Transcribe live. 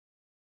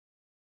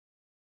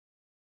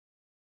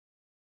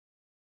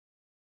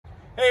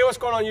Hey, what's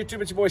going on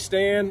YouTube? It's your boy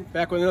Stan,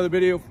 back with another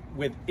video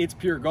with It's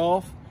Pure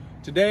Golf.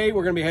 Today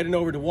we're going to be heading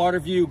over to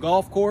Waterview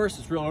Golf Course.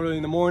 It's real early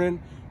in the morning.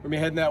 We're going to be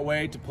heading that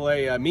way to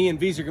play, me and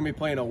Veezy are going to be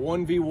playing a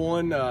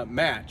 1v1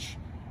 match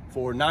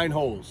for 9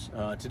 holes.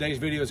 Today's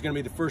video is going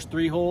to be the first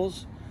 3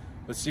 holes.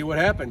 Let's see what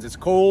happens. It's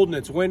cold and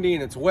it's windy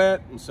and it's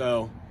wet, and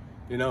so,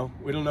 you know,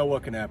 we don't know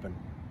what can happen.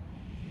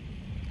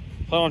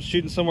 Plan on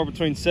shooting somewhere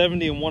between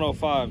 70 and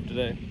 105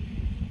 today.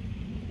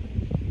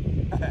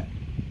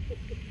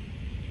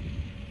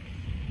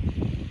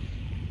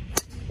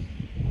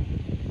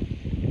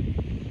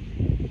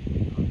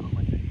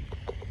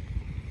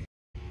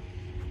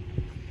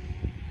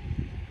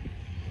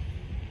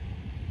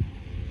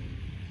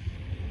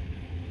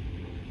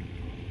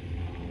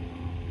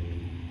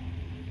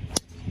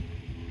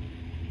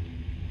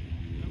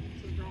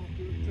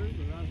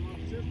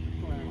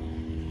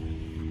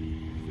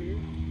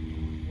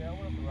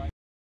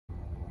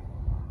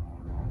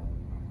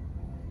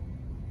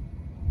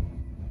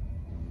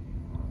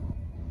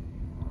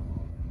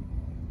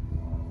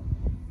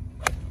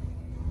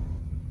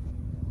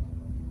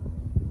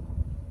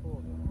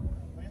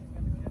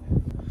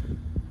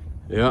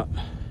 Yeah.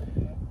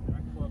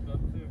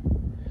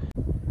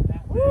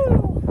 Woo!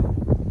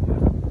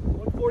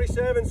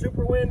 147,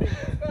 super windy.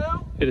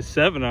 Hit a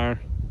 7-iron.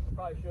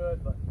 Probably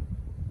should, but.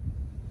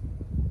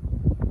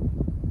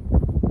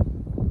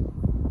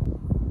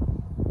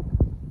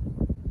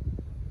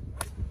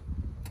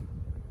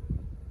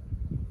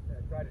 Yeah,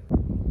 I tried it.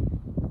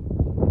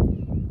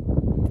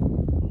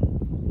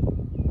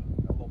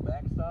 A little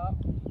backstop.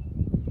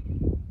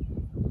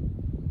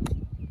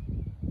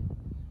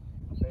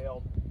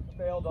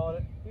 Failed on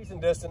it. Decent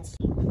distance.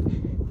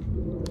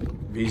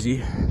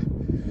 Veezy.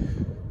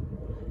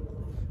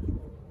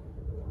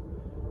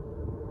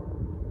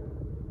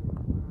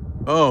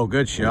 Oh,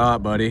 good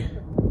shot, buddy.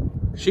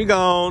 She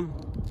gone.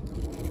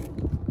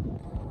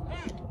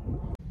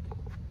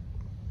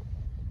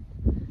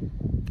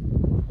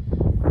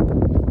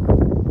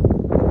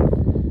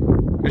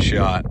 Good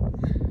shot.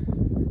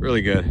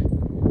 Really good.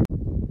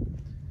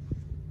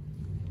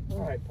 All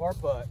right, par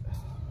putt.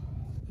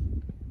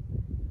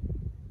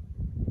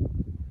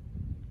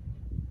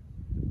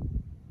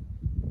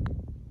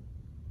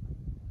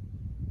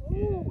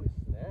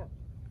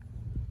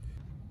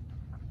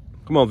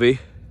 Come on, V.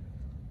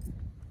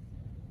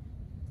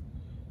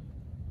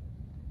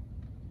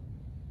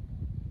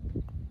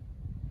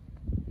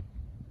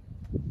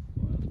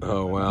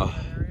 Oh, wow.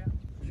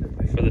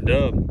 For the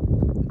dub.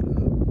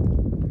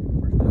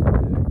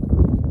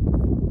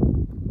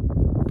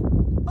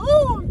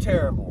 Oh, I'm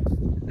terrible.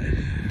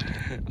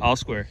 All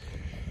square.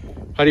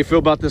 How do you feel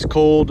about this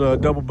cold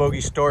double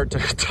bogey start to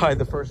tie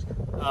the first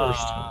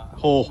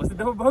hole? Was it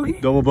double bogey?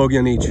 Double bogey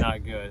on each.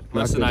 Not good.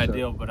 Less than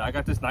ideal, but I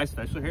got this nice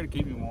special here to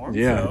keep me warm.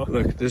 Yeah, so.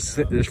 look, this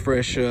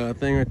fresh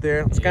thing right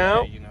there. Let's Yeah,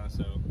 go. you know,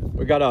 so.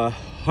 We got a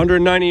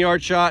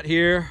 190-yard shot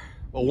here.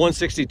 Well,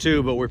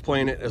 162, but we're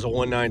playing it as a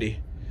 190.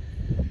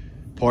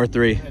 Par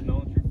 3.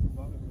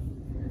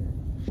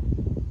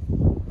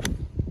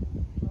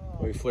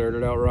 We flared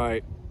it out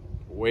right.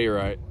 Way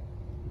right.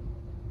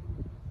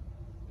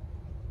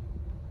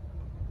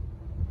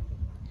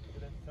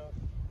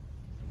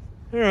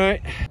 All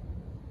right.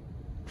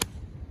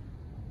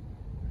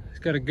 It's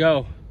got to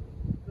go.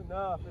 It's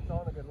enough. It's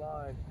on a good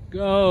line.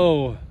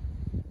 Go.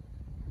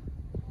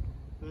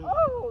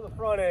 Oh, the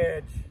front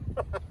edge.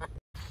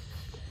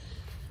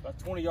 About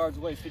 20 yards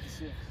away,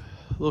 56.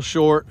 A little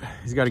short.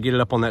 He's got to get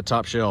it up on that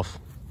top shelf.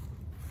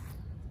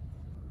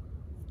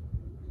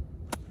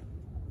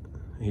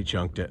 He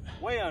chunked it.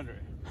 Way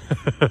under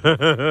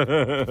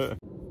it.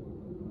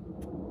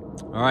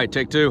 All right,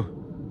 take 2.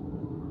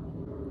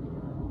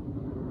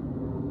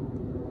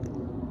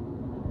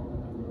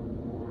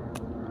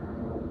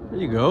 There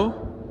you go.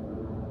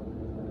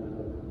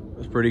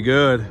 That's pretty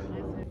good.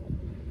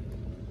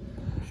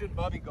 Should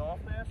Bobby golf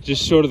there?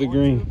 Just short of the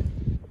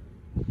green.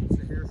 It's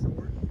a hair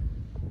short.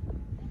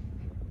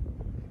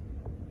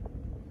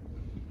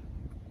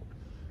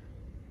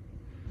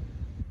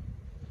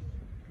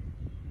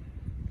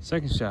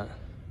 Second shot.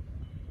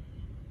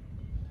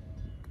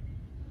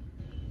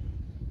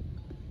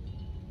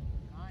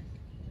 Nice.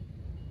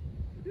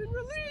 It didn't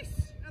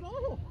release at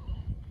all.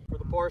 For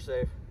the par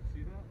save.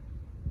 See that?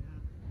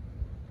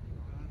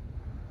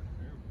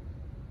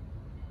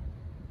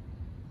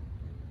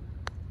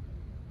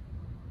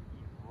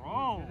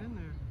 Wrong. Get in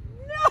there.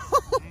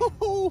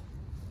 No!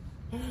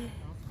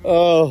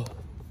 Oh. Did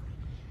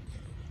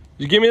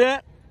you give me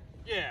that?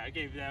 Yeah, I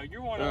gave you that.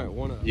 You're one All up. right,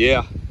 1 up.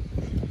 Yeah.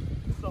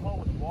 It's the hole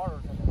with the water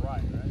on the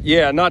right, right?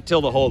 Yeah, not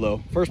till the hole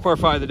though. First par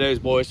 5 of the days,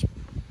 boys.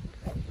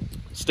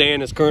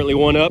 Stan is currently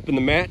 1 up in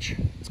the match.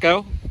 Let's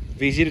go.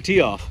 Veezy to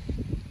tee off.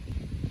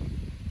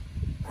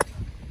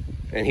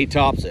 And he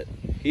tops it.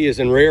 He is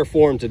in rare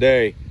form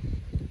today.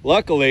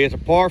 Luckily, it's a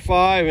par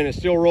 5 and it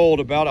still rolled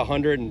about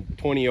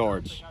 120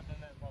 yards.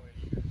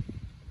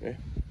 Yeah.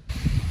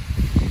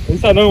 At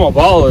least I know where my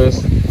ball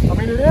is. I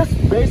mean, it is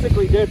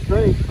basically dead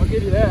straight. I'll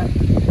give you that.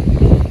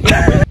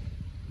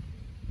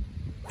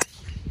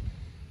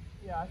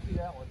 Yeah, I see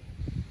that one.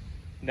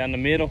 Down the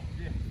middle.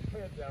 Yeah,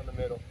 head down the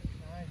middle.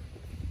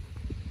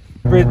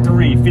 Grid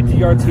 3,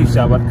 50-yard tee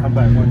shot. About to come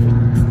back, won't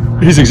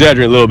you? He's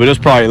exaggerating a little bit. It was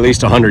probably at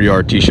least a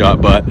 100-yard tee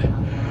shot, but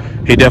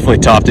he definitely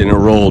topped it and it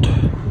rolled.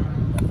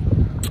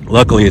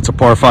 Luckily, it's a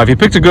par 5. He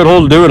picked a good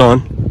hole to do it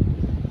on.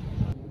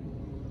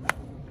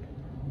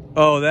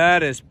 Oh,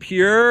 that is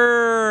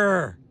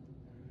pure.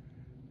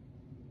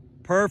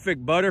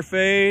 Perfect butter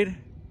fade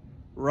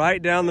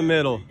right down the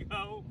middle.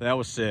 That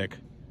was sick.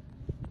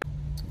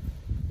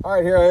 All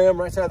right, here I am,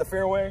 right side of the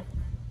fairway.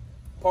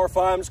 Par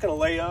 5, I'm just gonna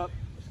lay up,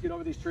 just get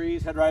over these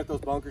trees, head right at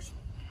those bunkers.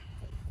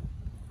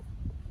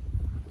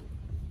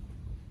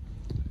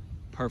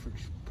 Perfect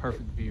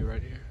view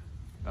right here.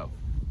 Oh.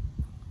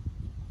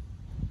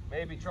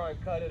 Maybe try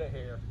and cut it a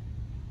hair.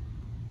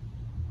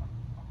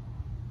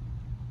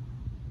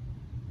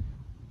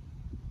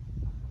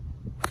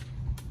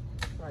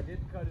 I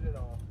didn't cut it at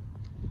all.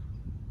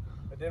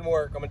 It didn't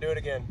work. I'm gonna do it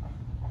again.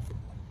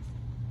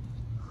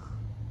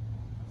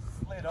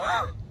 Slid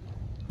over it.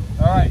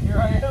 All right, here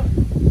I am.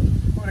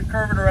 I'm gonna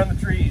curve it around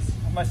the trees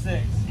with my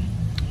 6.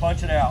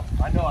 Punch it out.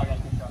 I know I got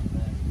a good shot for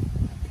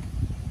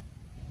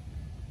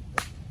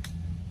that.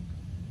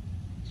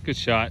 It's a good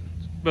shot.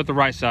 About the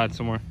right side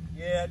somewhere.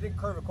 Yeah, I didn't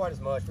curve it quite as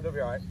much, but it'll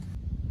be all right.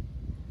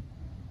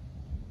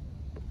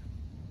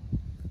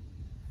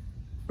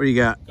 What do you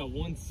got? Got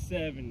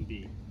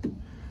 170.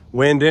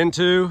 Wind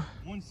into?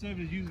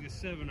 170 is using a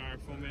 7-iron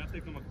for me. I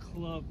think I'm a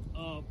club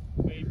up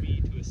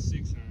maybe to a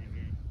 6-iron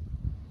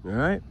here. All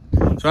right.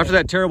 So after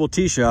that terrible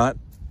tee shot,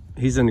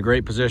 he's in a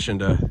great position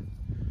to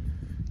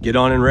get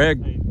on in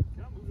reg. Hey,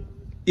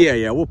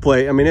 Yeah, we'll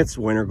play. I mean, it's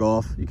winter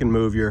golf. You can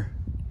move your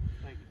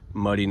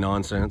muddy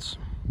nonsense.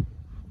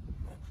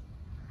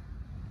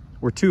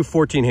 We're 2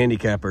 14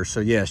 handicappers,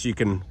 so yes, you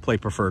can play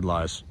preferred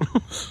lies.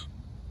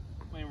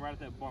 Playing right at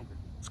that bunker.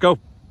 Let's go.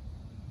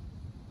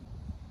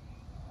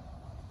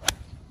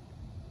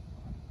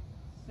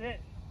 Sit.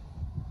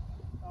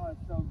 Oh,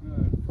 it's so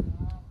good.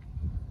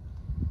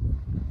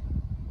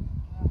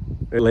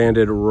 It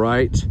landed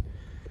right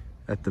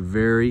at the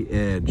very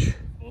edge.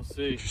 We'll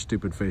see. Get your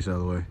stupid face out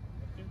of the way.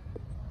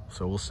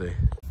 So we'll see.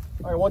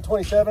 All right,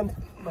 127.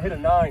 I'm gonna hit a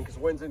 9 because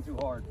the wind's in too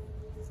hard.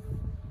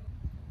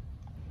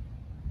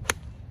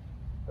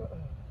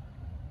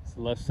 It's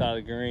the left side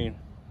of the green.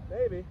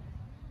 Maybe.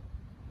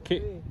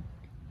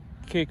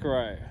 Kick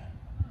right.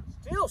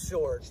 Still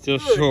short. Still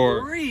Good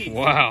short. grief.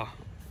 Wow.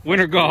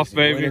 Winter golf,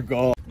 baby. Winter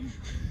golf.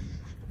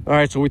 All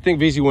right, so we think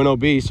Veezy went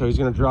OB, so he's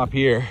gonna drop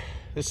here.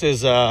 This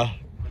is Let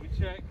me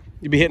check.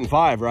 you'd be hitting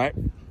 5, right?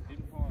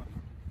 Hitting par.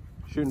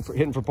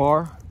 Hitting for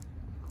par.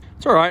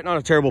 It's all right, not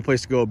a terrible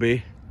place to go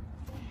OB.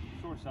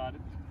 Short-sided.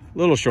 A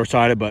little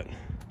short-sighted, but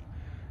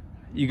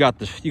you got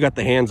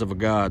the hands of a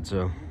god,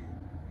 so.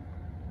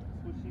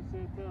 That's what she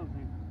said tells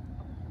me.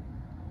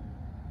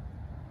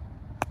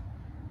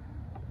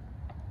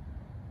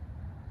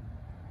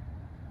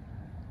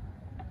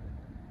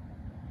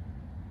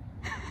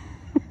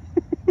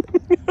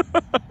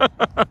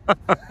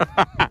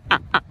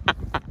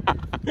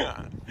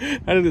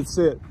 How did it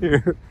sit?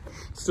 Here.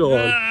 Still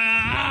on.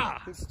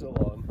 Ah! It's still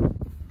on.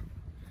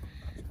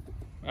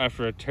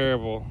 After a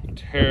terrible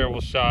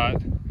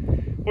shot.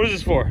 What is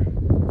this for?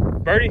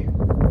 Birdie?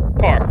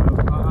 Par.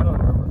 I don't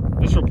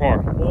remember. This for par.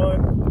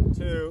 1,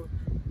 2,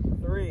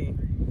 3,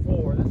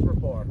 4. This for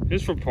par.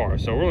 This for par.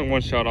 So we're only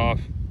 1 shot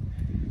off.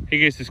 He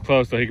gets this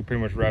close, so he can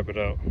pretty much wrap it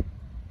up.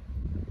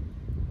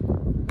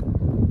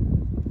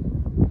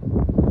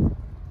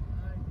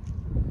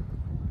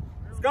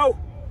 Let's go.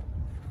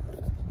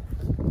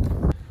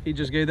 He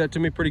just gave that to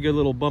me. Pretty good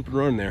little bump and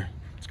run there.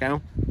 Let's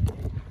go.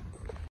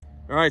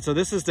 All right, so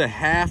this is to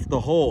half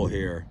the hole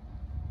here.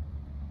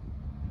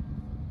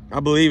 I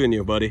believe in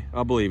you, buddy.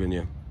 I believe in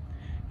you.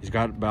 He's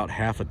got about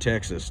half of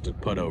Texas to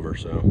putt over,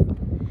 so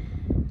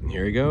and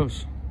here he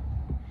goes.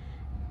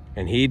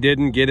 And he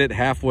didn't get it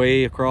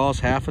halfway across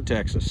half of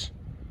Texas.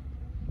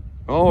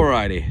 All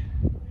righty.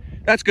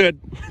 That's good.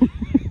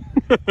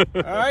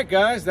 All right,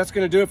 guys, that's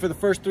going to do it for the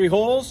first 3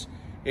 holes.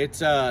 It's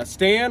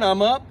Stan,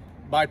 I'm up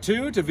by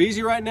 2 to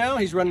Veezy right now.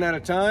 He's running out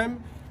of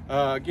time.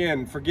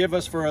 Again, forgive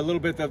us for a little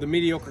bit of the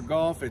mediocre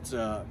golf. It's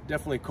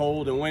definitely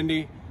cold and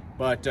windy,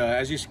 but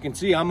as you can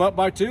see, I'm up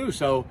by 2.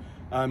 So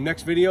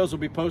next videos will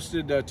be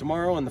posted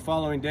tomorrow and the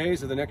following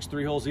days of the next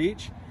 3 holes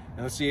each.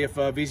 And let's see if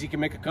Veezy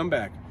can make a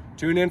comeback.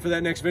 Tune in for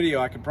that next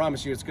video. I can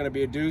promise you it's going to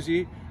be a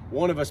doozy.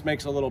 One of us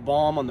makes a little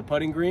bomb on the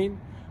putting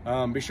green.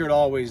 Be sure to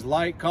always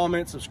like,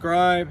 comment,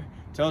 subscribe.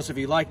 Tell us if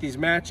you like these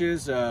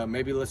matches.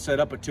 Maybe let's set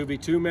up a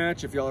 2v2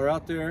 match if y'all are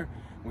out there.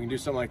 We can do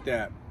something like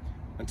that.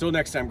 Until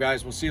next time,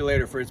 guys, we'll see you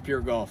later for It's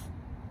Pure Golf.